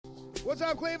What's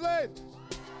up, Cleveland?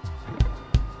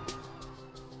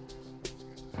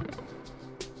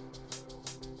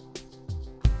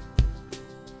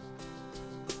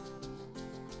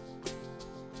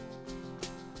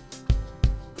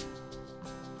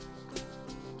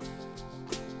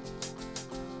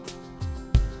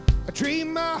 I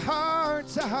dream my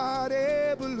heart's a hot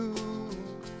air balloon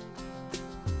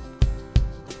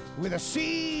with the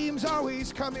seams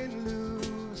always coming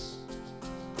loose.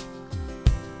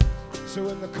 So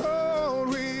when the cold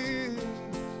wind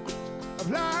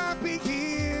of life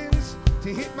begins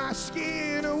to hit my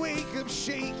skin, I wake up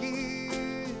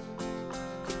shaking,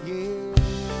 yeah.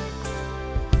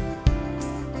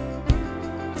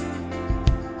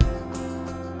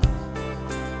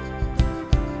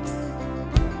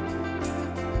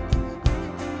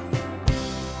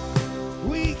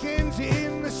 Weekends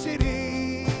in the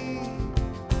city,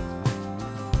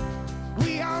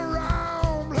 we are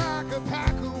round like a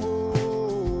pack of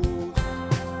wolves,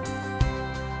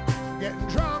 getting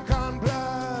drunk on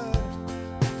blood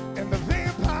and the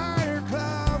vampire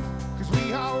club, 'cause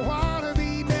we all wanna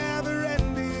be never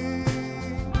ending.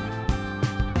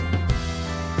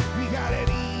 We got an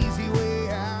easy way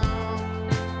out.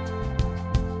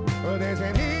 Oh, there's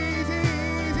an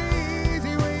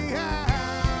easy way out.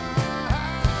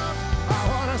 I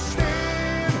wanna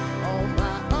stand on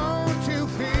my own 2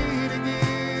 feet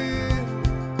again.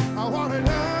 I wanna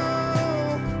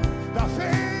know the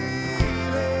feeling.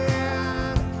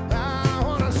 I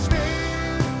wanna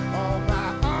stand on my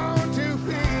own 2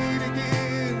 feet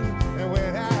again. And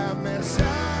when I mess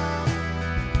up,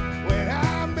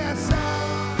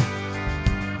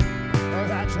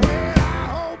 that's when I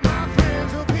hope my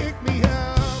friends will pick me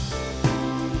up.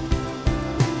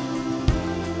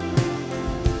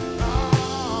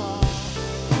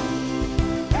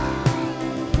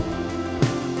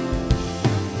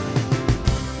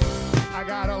 I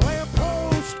got a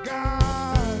lamppost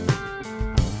guy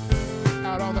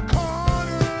out on the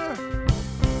corner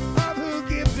of Who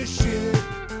Gives a Shit,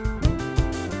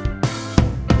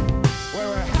 where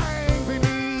we hang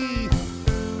beneath,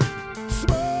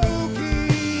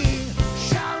 smoking,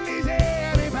 shouting, is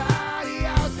anybody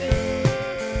out there?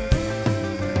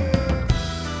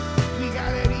 We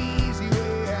got an easy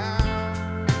way out.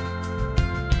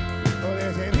 Oh,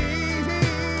 there's an easy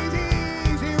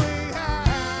way out.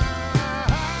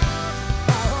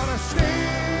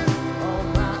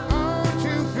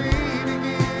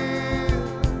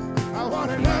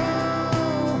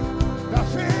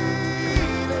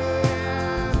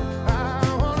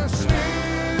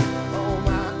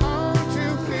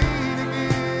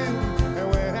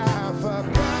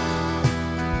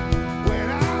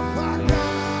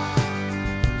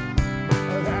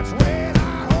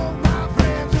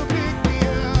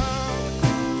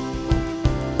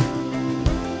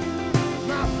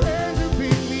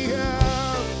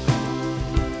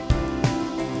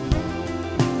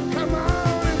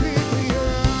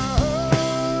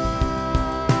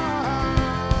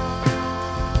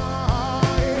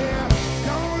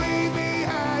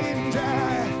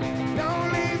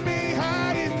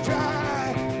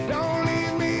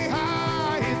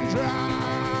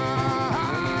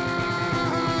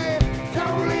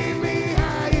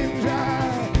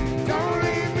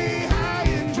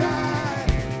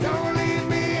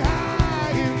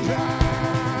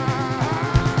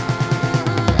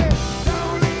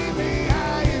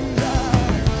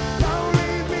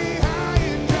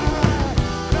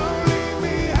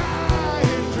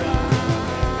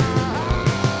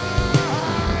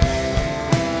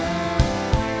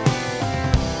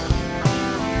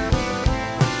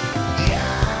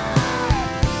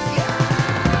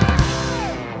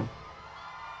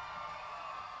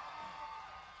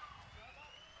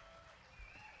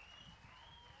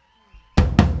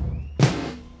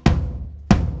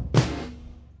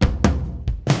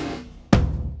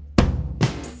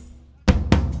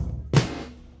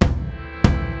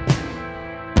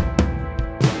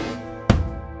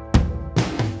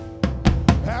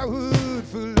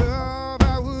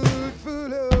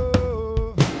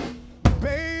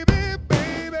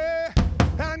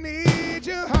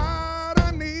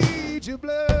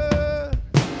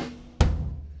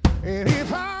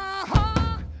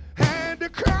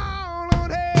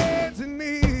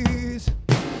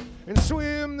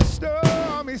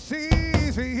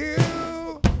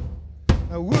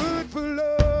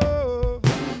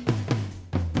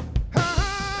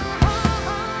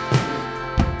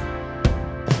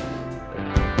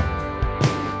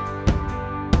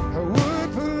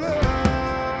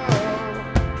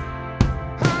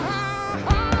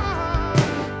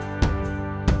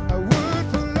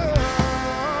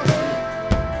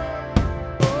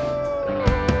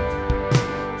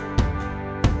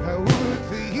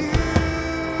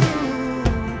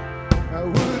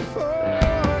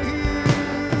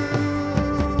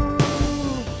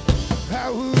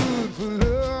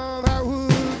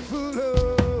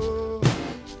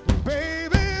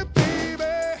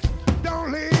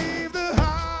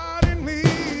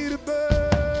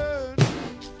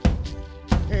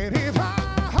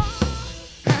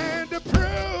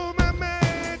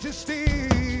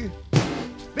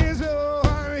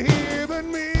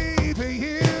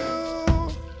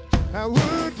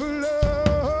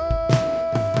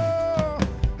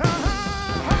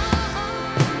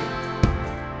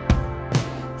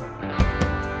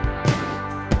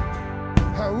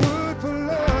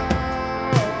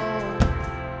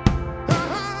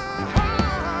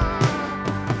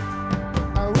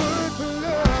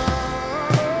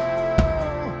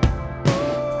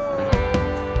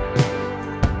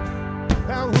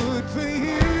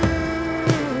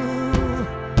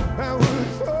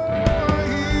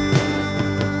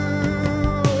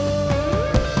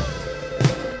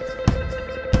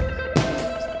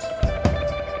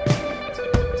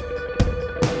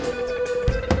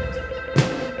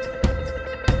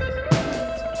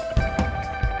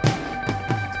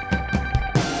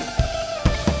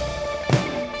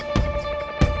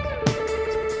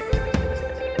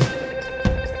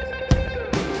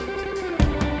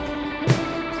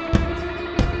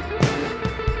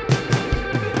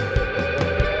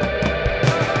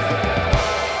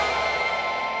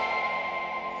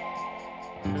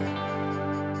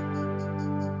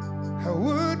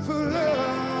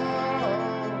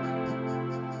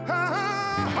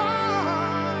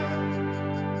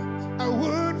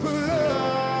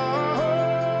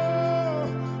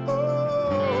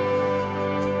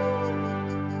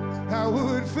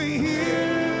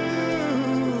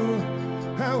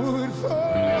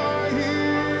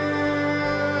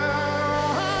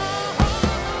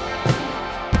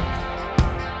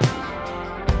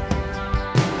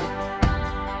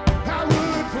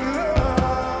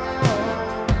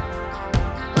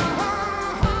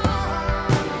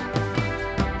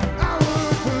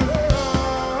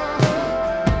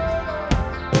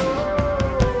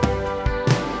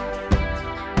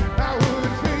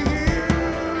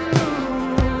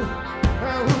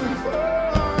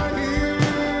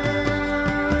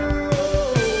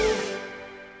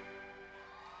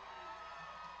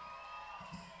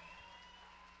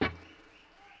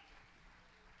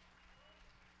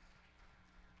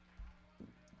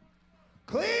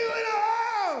 Cleveland,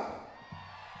 Ohio!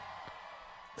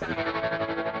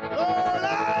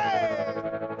 LaureLive!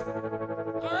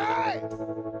 All right!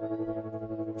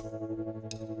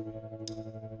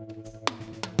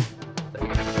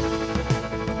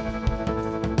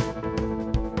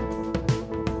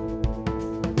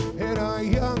 In our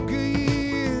younger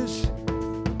years,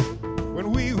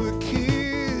 when we were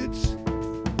kids,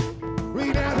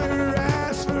 we never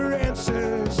asked for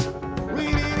answers.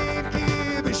 We didn't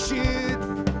give a shit.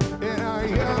 In our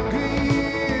younger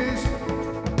years,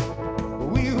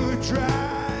 we would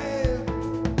drive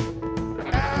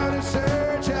out in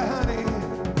search of honey.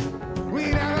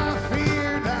 We never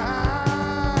feared the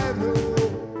high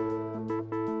road.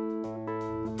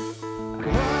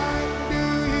 What do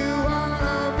you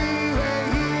wanna be when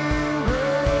you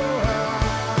grow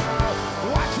up?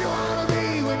 What you wanna be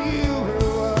when you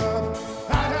grow up?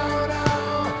 I don't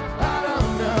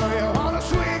know. You wanna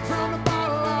swing from the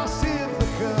bottle or sip the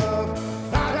cup?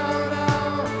 I don't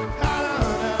know.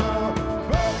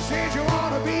 Folks said you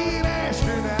wanna be an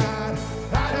astronaut.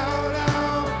 I don't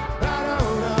know.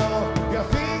 You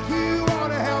think you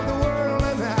wanna help the world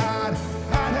or not?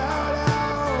 I don't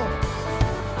know.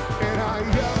 In our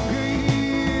younger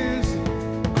years,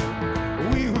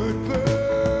 we would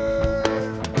burn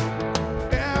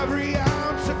every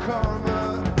ounce of karma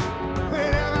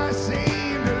whenever I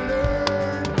seemed to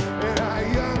learn. In our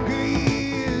younger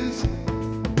years,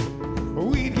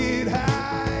 we'd get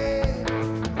high,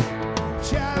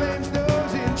 challenge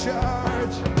those in charge.